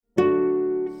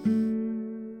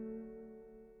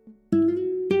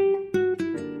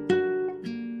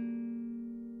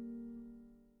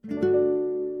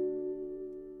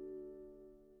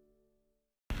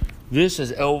This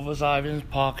is Elvis Iverson's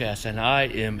podcast, and I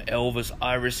am Elvis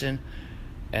Iverson,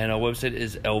 and our website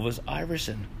is Elvis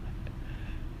Iverson.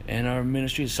 And our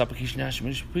ministry is Supplication National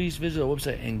Ministry. Please visit our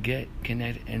website and get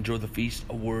connected and enjoy the feast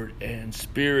of Word and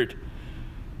Spirit.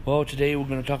 Well, today we're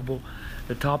going to talk about,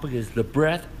 the topic is the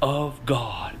breath of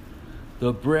God.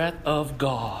 The breath of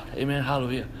God. Amen.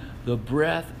 Hallelujah. The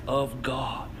breath of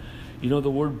God. You know,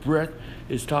 the word breath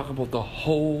is talking about the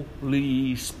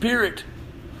Holy Spirit.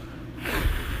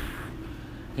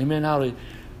 Amen. Hallelujah.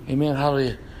 Amen.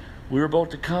 Hallelujah. We're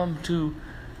about to come to,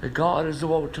 that God is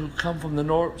about to come from the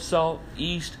north, south,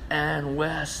 east, and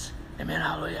west. Amen.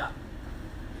 Hallelujah.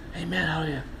 Amen.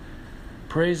 Hallelujah.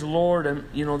 Praise the Lord. And,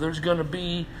 you know, there's going to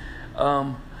be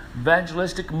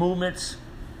evangelistic movements,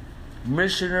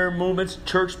 missionary movements,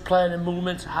 church planting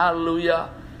movements. Hallelujah.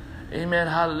 Amen.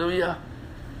 Hallelujah.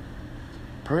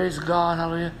 Praise God.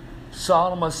 Hallelujah.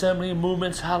 Solemn assembly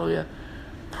movements. Hallelujah.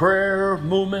 Prayer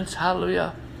movements.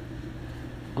 Hallelujah.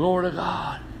 Glory to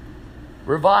God.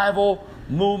 Revival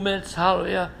movements.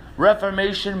 Hallelujah.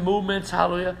 Reformation movements.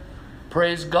 Hallelujah.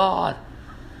 Praise God.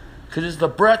 Because it's the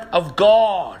breath of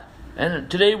God.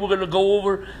 And today we're going to go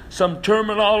over some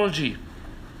terminology.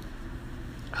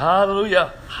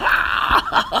 Hallelujah.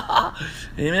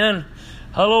 Amen.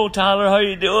 Hello, Tyler. How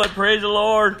you doing? Praise the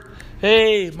Lord.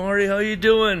 Hey, Marty. How you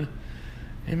doing?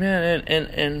 Amen.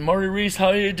 And Marty Reese,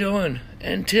 how you doing?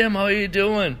 And Tim, how you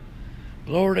doing?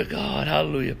 Glory to God.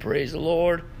 Hallelujah. Praise the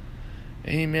Lord.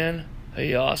 Amen.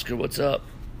 Hey, Oscar, what's up?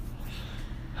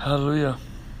 Hallelujah.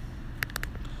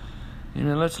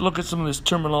 Amen. Let's look at some of this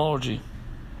terminology.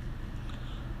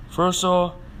 First of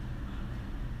all,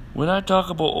 when I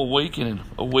talk about awakening,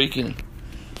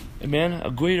 amen, a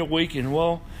great awakening.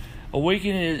 Well,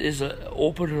 awakening is an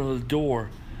opening of the door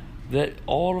that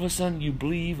all of a sudden you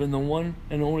believe in the one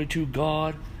and only true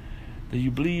God, that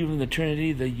you believe in the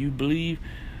Trinity, that you believe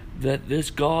that this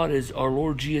God is our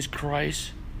Lord Jesus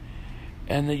Christ,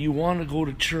 and that you want to go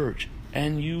to church,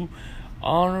 and you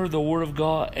honor the Word of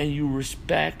God, and you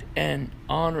respect and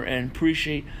honor and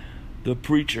appreciate the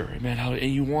preacher, amen, hallelujah,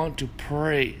 and you want to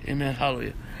pray, amen,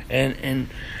 hallelujah, and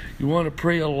you want to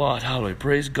pray a lot, hallelujah,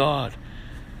 praise God,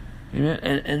 amen,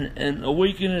 and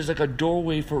awakening is like a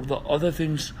doorway for the other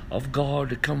things of God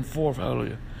to come forth,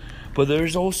 hallelujah. But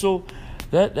there's also,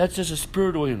 that's just a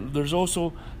spiritual awakening. There's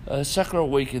also a secular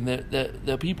awakening,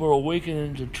 that people are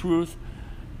awakening to truth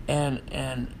and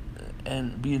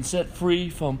being set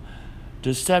free from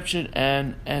deception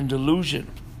and delusion.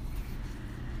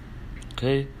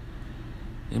 Okay?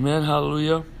 Amen,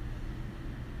 hallelujah.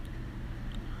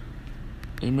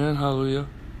 Amen, hallelujah.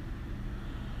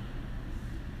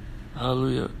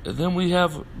 Hallelujah. And then we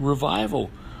have revival.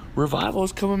 Revival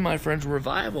is coming, my friends.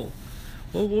 Revival.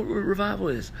 Well, what revival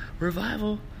is?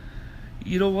 Revival,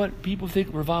 you know what? People think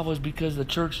revival is because the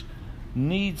church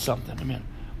needs something. Amen.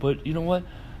 But you know what?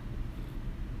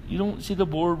 You don't see the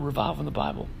word revival in the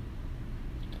Bible.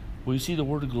 Well, you see the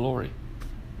word of glory.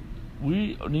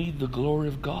 We need the glory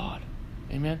of God.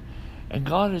 Amen. And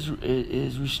God is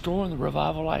restoring the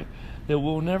revival life, that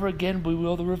will never again be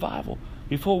will the revival.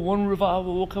 Before one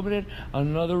revival will come in,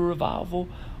 another revival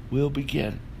will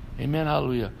begin. Amen.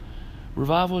 Hallelujah.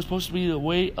 Revival is supposed to be the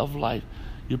way of life.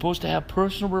 You're supposed to have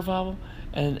personal revival,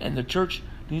 and the church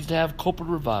needs to have corporate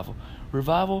revival.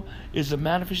 Revival is the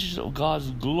manifestation of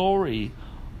God's glory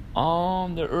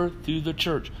on the earth through the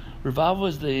church. Revival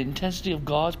is the intensity of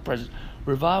God's presence.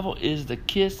 Revival is the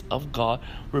kiss of God.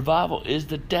 Revival is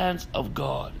the dance of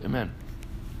God. Amen.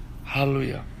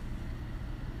 Hallelujah.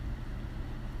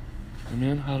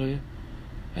 Amen. Hallelujah.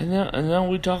 And then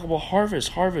we talk about harvest.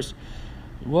 Harvest.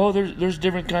 Well, there's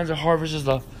different kinds of harvests.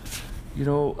 We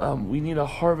need a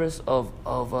harvest of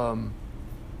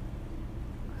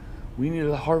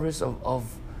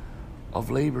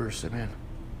laborers. Amen.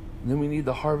 And then we need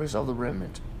the harvest of the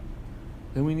remnant.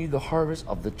 Then we need the harvest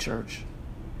of the church.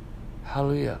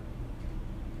 Hallelujah.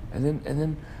 And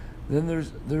then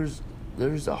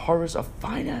there's a harvest of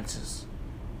finances.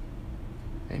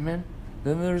 Amen.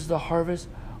 Then there's the harvest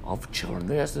of children.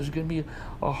 Yes, there's going to be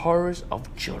a harvest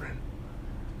of children.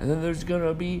 And then there's going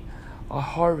to be a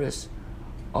harvest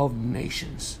of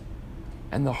nations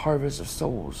and the harvest of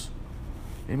souls.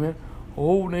 Amen.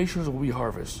 Whole nations will be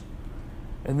harvest.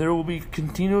 And there will be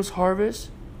continuous harvest.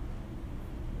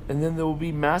 And then there will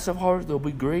be massive harvest. There will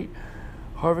be great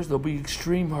harvest. There will be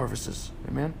extreme harvests.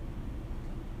 Amen.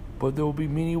 But there will be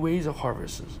many ways of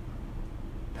harvests.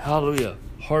 Hallelujah.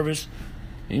 Harvest.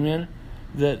 Amen.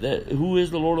 That who is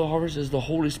the Lord of the harvest is the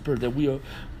Holy Spirit. That we are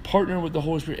partnering with the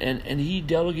Holy Spirit, and He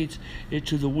delegates it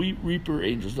to the wheat reaper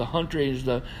angels, the hunter angels,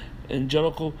 the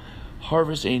angelical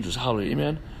harvest angels. Hallelujah.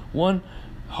 Amen. One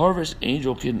harvest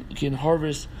angel can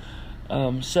harvest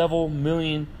several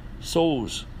million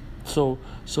souls. So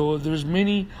if there's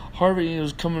many harvest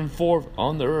angels coming forth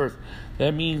on the earth,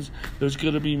 that means there's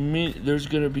gonna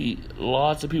be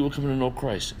lots of people coming to know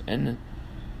Christ. And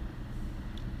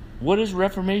what is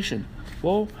Reformation?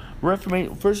 Well,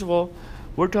 Reformation. First of all,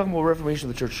 we're talking about Reformation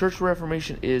of the church. Church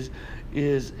Reformation is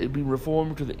it being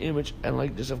reformed to the image and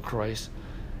likeness of Christ.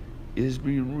 It is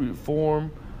being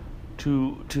reformed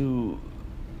to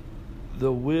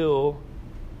the will,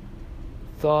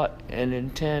 thought, and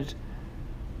intent,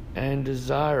 and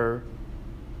desire,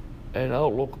 and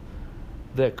outlook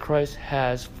that Christ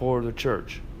has for the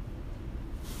church.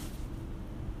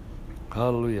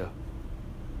 Hallelujah.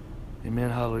 Amen.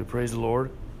 Hallelujah. Praise the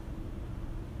Lord.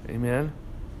 Amen.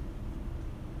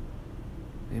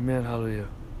 Amen. Hallelujah.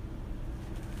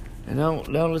 And now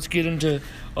let's get into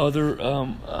other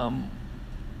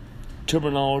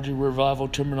terminology, revival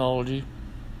terminology.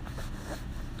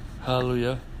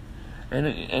 Hallelujah.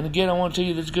 And again, I want to tell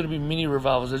you there's going to be many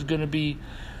revivals. There's going to be,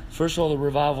 first of all, the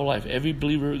revival life. Every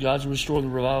believer, God's restoring the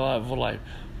revival life.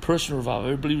 Personal revival.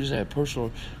 Every believer has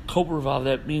personal. Corporate revival,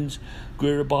 that means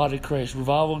greater body of Christ.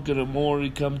 Revival is going to more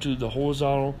come to the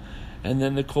horizontal, and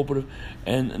then the corporate,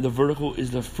 and the vertical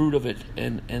is the fruit of it,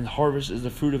 and harvest is the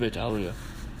fruit of it. Hallelujah.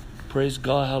 Praise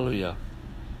God. Hallelujah.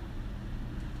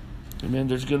 Amen.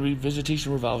 There's going to be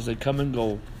visitation revivals that come and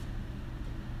go.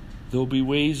 There will be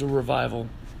waves of revival.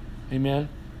 Amen.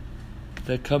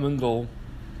 That come and go.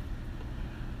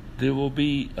 There will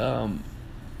be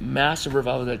massive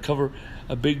revival that cover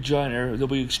a big giant area. There'll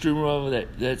be extreme revival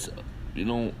that's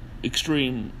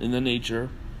extreme in the nature.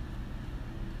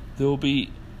 There will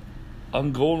be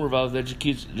ongoing revival that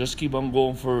just keep on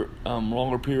going for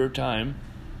longer period of time.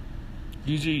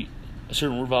 Usually,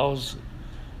 certain revivals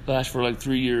last for like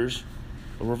 3 years.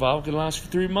 A revival can last for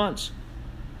 3 months.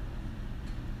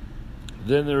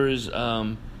 Then there is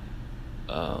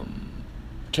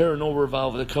Terra Nova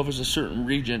revival that covers a certain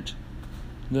region.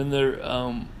 Then there's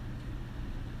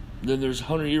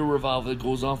 100-year revival that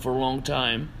goes on for a long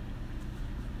time.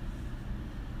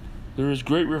 There is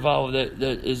great revival that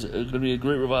is going to be a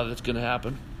great revival that's going to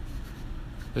happen.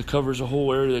 That covers a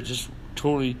whole area that just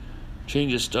totally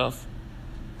changes stuff.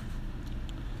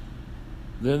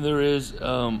 Then there is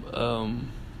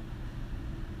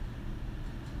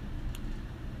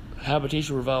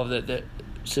habitation revival that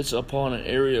sits upon an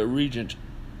area, a region,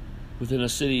 within a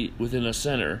city, within a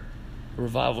center, a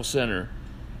revival center,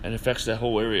 and affects that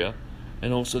whole area.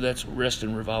 And also that's rest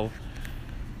and revival.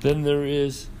 Then there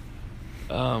is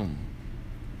a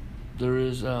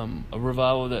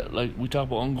revival that, like we talk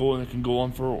about, ongoing, that can go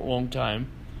on for a long time.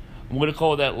 I'm going to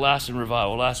call that lasting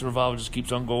revival. Lasting revival just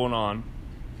keeps on going on.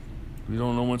 We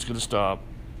don't know when it's going to stop.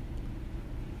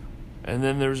 And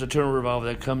then there's eternal revival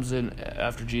that comes in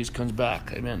after Jesus comes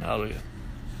back. Amen. Hallelujah.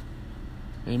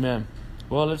 Amen.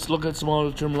 Well, let's look at some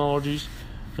other terminologies.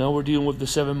 Now we're dealing with the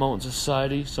 7 mountains of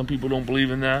society. Some people don't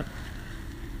believe in that.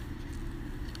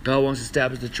 God wants to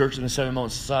establish the church in the 7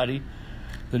 mountains of society.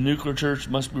 The nuclear church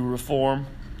must be reformed.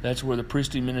 That's where the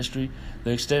priestly ministry,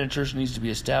 the extended church, needs to be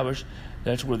established.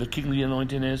 That's where the kingly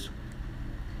anointing is.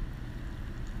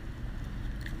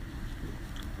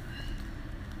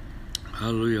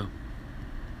 Hallelujah.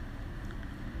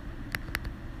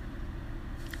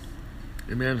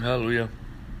 Amen. Hallelujah.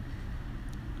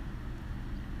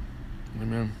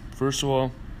 Amen. First of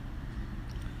all,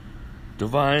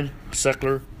 divine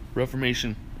secular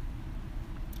reformation.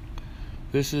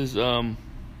 This is I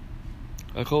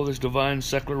call this divine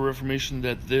secular reformation.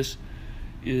 That this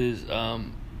is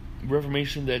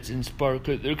reformation that's inspired.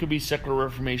 There could be secular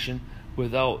reformation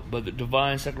but the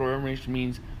divine secular reformation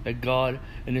means that God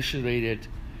initiated,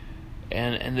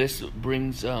 and this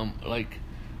brings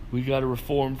we got to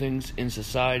reform things in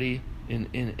society,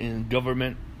 in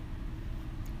government,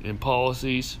 in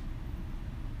policies.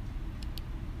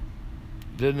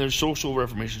 Then there's social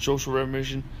reformation. Social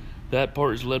reformation, that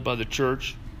part is led by the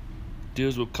church,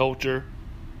 deals with culture.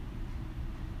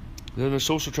 Then there's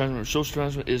social transformation. Social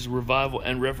transformation is revival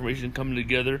and reformation coming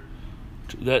together.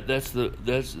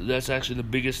 That's actually the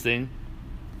biggest thing.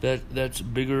 That's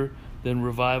bigger than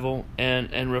revival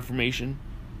and reformation.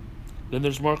 Then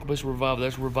there's marketplace revival.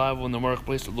 That's revival in the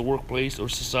marketplace, of the workplace, or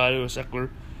society, or secular.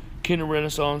 Kingdom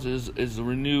Renaissance is the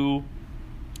renew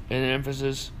and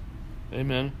emphasis,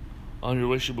 amen, on your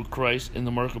relationship with Christ in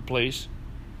the marketplace.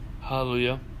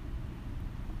 Hallelujah.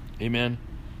 Amen.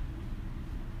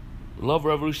 Love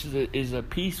revolution is a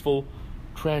peaceful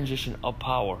transition of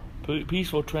power.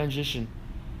 Peaceful transition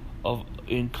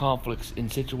in conflicts, in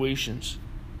situations.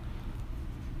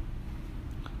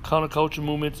 Counterculture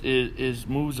movements is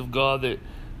moves of God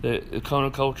the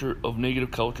counterculture of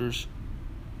negative cultures.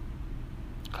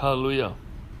 Hallelujah.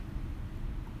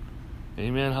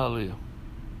 Amen. Hallelujah.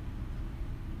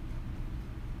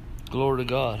 Glory to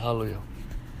God. Hallelujah.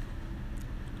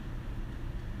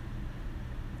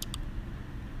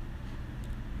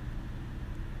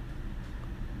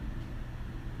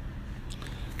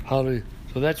 Hallelujah.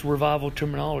 So that's revival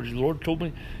terminology. The Lord told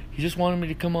me, He just wanted me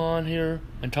to come on here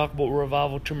and talk about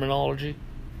revival terminology.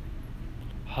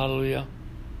 Hallelujah.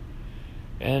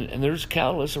 And there's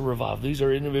catalysts of revival. These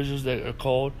are individuals that are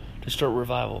called to start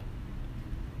revival.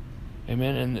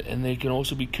 Amen. And they can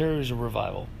also be carriers of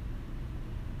revival.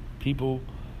 People,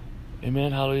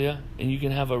 amen, hallelujah. And you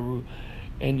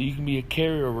can be a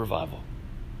carrier of revival.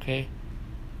 Okay?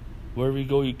 Wherever you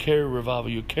go, you carry revival.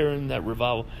 You're carrying that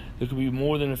revival. There could be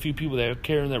more than a few people that are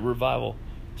carrying that revival.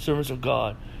 Servants of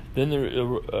God. Then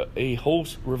there a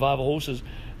host, revival hosts,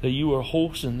 that you are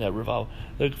hosting that revival.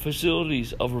 Like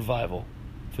facilities of revival.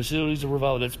 Facilities of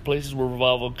revival. That's places where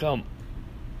revival will come.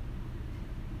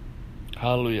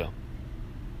 Hallelujah.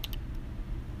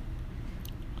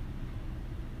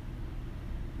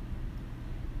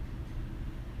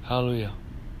 Hallelujah.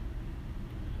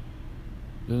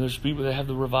 Then there's people that have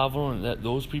the revival, and that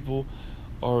those people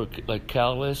are like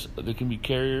catalysts. They can be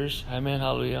carriers. Amen.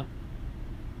 Hallelujah.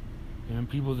 And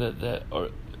people that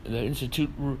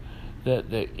institute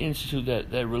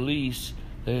that release,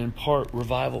 that impart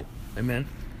revival. Amen.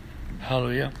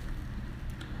 Hallelujah.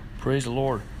 Praise the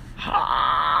Lord.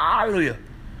 Hallelujah.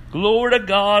 Glory to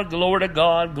God. Glory to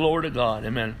God. Glory to God.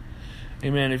 Amen.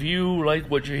 Amen. If you like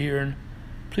what you're hearing,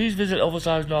 please visit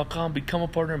ElvisIves.com. Become a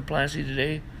partner in Plant Seed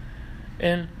today.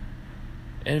 And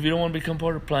if you don't want to become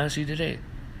part of Plant Seed today,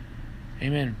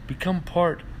 amen, become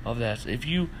part of that. If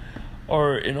you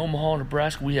are in Omaha,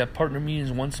 Nebraska, we have partner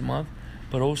meetings once a month.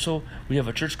 But also, we have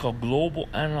a church called Global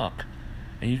Anak,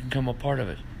 and you can become a part of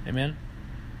it. Amen.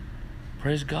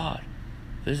 Praise God.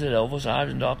 Visit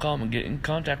ElvisIves.com and get in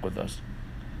contact with us.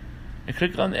 And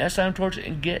click on the S-sign torch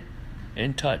and get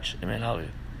in touch. Amen. Hallelujah.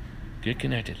 Get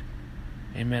connected.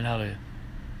 Amen. Hallelujah.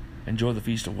 Enjoy the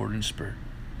feast of Word and Spirit.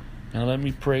 Now let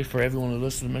me pray for everyone who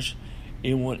listens to the message,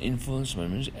 anyone influenced by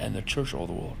message, and the church all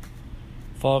the world.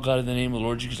 Father God, in the name of the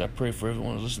Lord Jesus, I pray for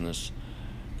everyone who listens to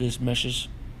this message.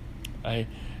 I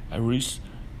release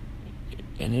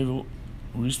the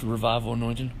revival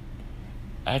anointing.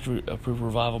 I pray for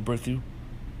revival breakthrough.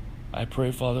 I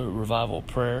pray, Father, a revival of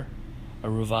prayer, a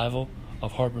revival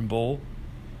of harp and bowl.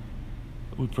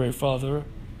 We pray, Father,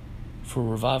 for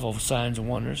revival of signs and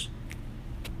wonders.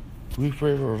 We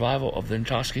pray for revival of the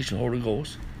intoxication of the Holy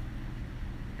Ghost.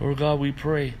 Lord God, we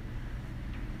pray,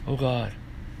 oh God,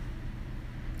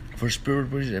 for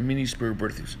spirit breakthroughs and many spirit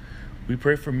breakthroughs. We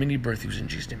pray for many breakthroughs in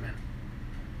Jesus' name, amen.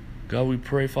 God, we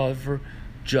pray, Father, for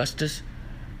justice,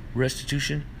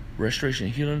 restitution, restoration,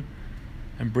 healing,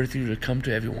 and breakthrough to come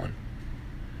to everyone.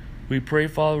 We pray,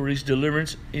 Father, release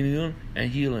deliverance in healing and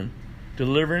healing.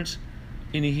 Deliverance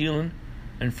in healing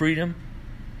and freedom.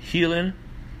 Healing,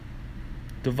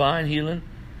 divine healing,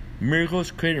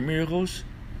 miracles, created miracles,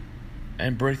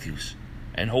 and breakthroughs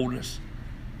and wholeness.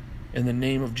 In the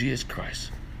name of Jesus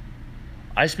Christ.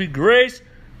 I speak grace,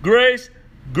 grace,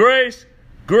 grace,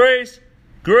 grace,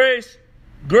 grace,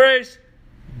 grace,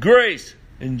 grace.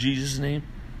 In Jesus' name,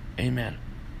 amen.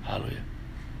 Hallelujah.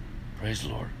 Praise the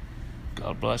Lord.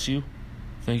 God bless you.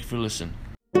 Thank you for listening.